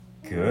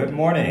Good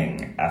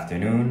morning,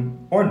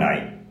 afternoon, or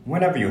night,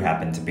 whenever you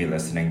happen to be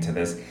listening to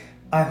this.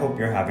 I hope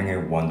you're having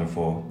a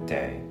wonderful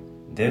day.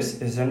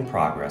 This is In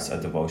Progress, a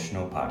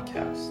devotional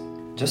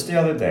podcast. Just the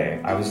other day,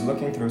 I was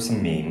looking through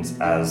some memes,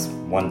 as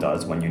one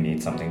does when you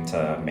need something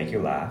to make you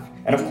laugh.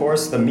 And of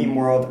course, the meme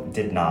world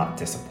did not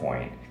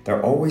disappoint.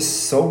 They're always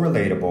so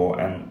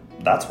relatable, and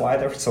that's why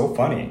they're so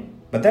funny.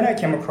 But then I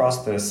came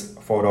across this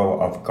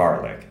photo of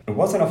garlic. It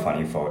wasn't a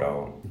funny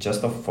photo,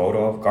 just a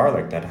photo of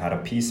garlic that had a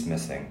piece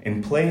missing.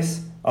 In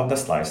place of the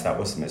slice that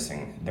was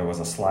missing, there was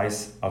a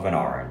slice of an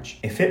orange.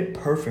 It fit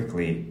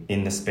perfectly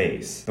in the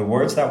space. The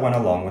words that went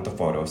along with the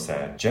photo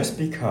said, "Just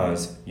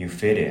because you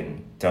fit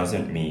in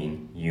doesn't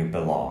mean you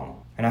belong."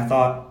 And I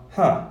thought,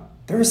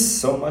 there is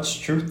so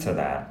much truth to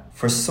that.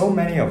 For so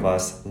many of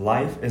us,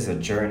 life is a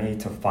journey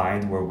to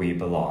find where we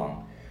belong.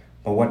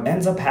 But what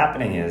ends up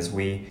happening is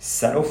we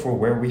settle for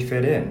where we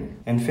fit in.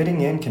 And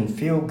fitting in can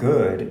feel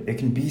good. It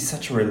can be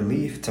such a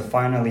relief to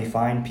finally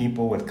find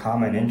people with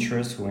common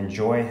interests who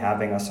enjoy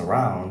having us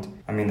around.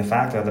 The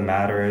fact of the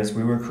matter is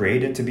we were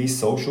created to be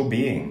social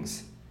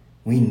beings.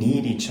 We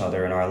need each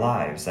other in our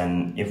lives,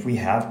 and if we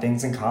have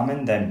things in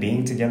common, then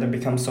being together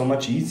becomes so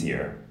much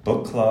easier.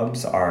 Book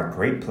clubs are a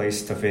great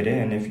place to fit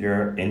in if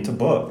you're into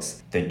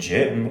books. The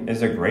gym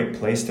is a great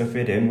place to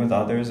fit in with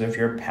others if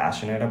you're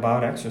passionate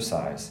about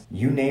exercise.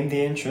 You name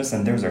the interest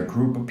and there's a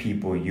group of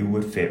people you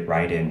would fit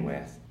right in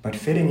with. But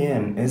fitting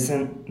in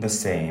isn't the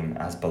same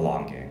as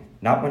belonging,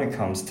 not when it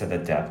comes to the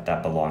depth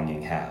that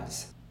belonging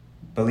has.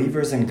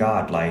 Believers in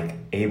God like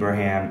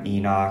Abraham,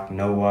 Enoch,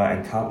 Noah,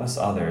 and countless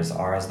others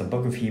are, as the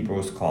book of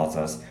Hebrews calls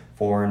us,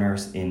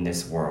 foreigners in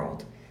this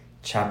world.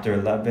 Chapter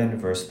 11,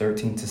 verse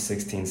 13 to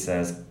 16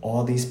 says,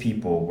 "All these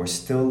people were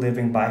still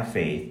living by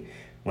faith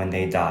when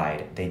they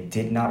died. They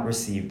did not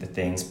receive the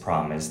things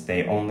promised.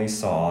 They only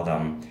saw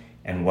them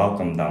and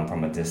welcomed them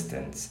from a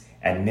distance,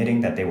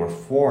 admitting that they were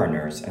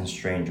foreigners and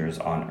strangers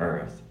on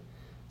earth."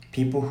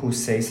 People who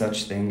say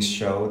such things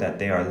show that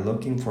they are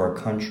looking for a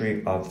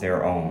country of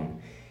their own.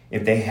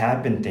 If they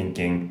had been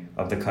thinking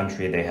of the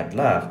country they had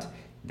left,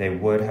 they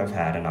would have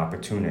had an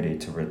opportunity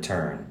to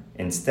return.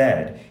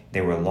 Instead,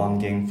 they were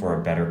longing for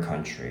a better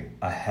country,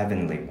 a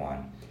heavenly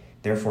one.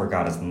 Therefore,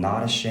 God is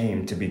not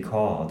ashamed to be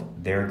called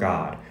their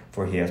God,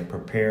 for he has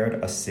prepared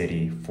a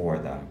city for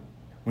them.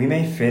 We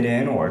may fit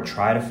in or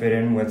try to fit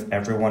in with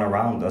everyone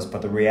around us,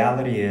 but the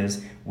reality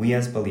is we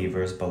as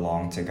believers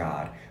belong to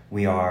God.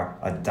 We are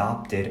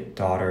adopted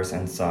daughters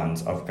and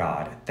sons of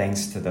God,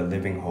 thanks to the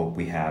living hope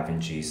we have in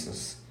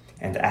Jesus.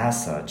 And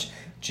as such,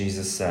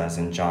 Jesus says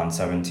in John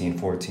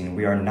 17:14,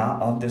 we are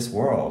not of this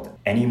world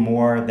any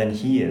more than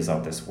he is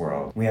of this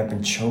world. We have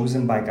been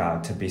chosen by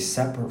God to be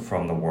separate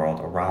from the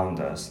world around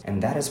us.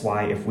 And that is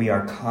why if we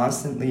are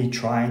constantly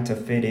trying to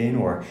fit in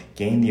or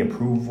gain the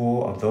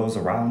approval of those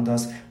around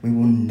us, we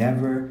will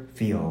never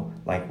feel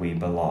like we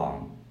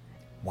belong.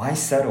 Why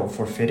settle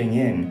for fitting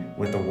in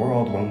with the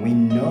world when we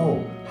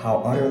know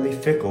how utterly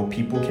fickle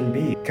people can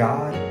be?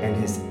 God and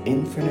his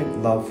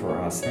infinite love for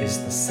us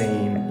is the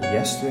same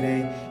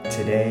yesterday,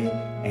 today,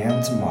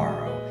 and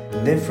tomorrow.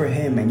 Live for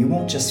him and you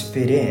won't just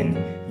fit in,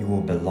 you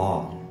will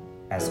belong.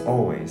 As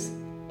always,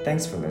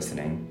 thanks for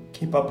listening.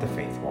 Keep up the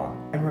faith walk.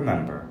 And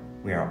remember,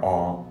 we are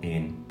all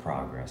in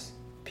progress.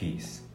 Peace.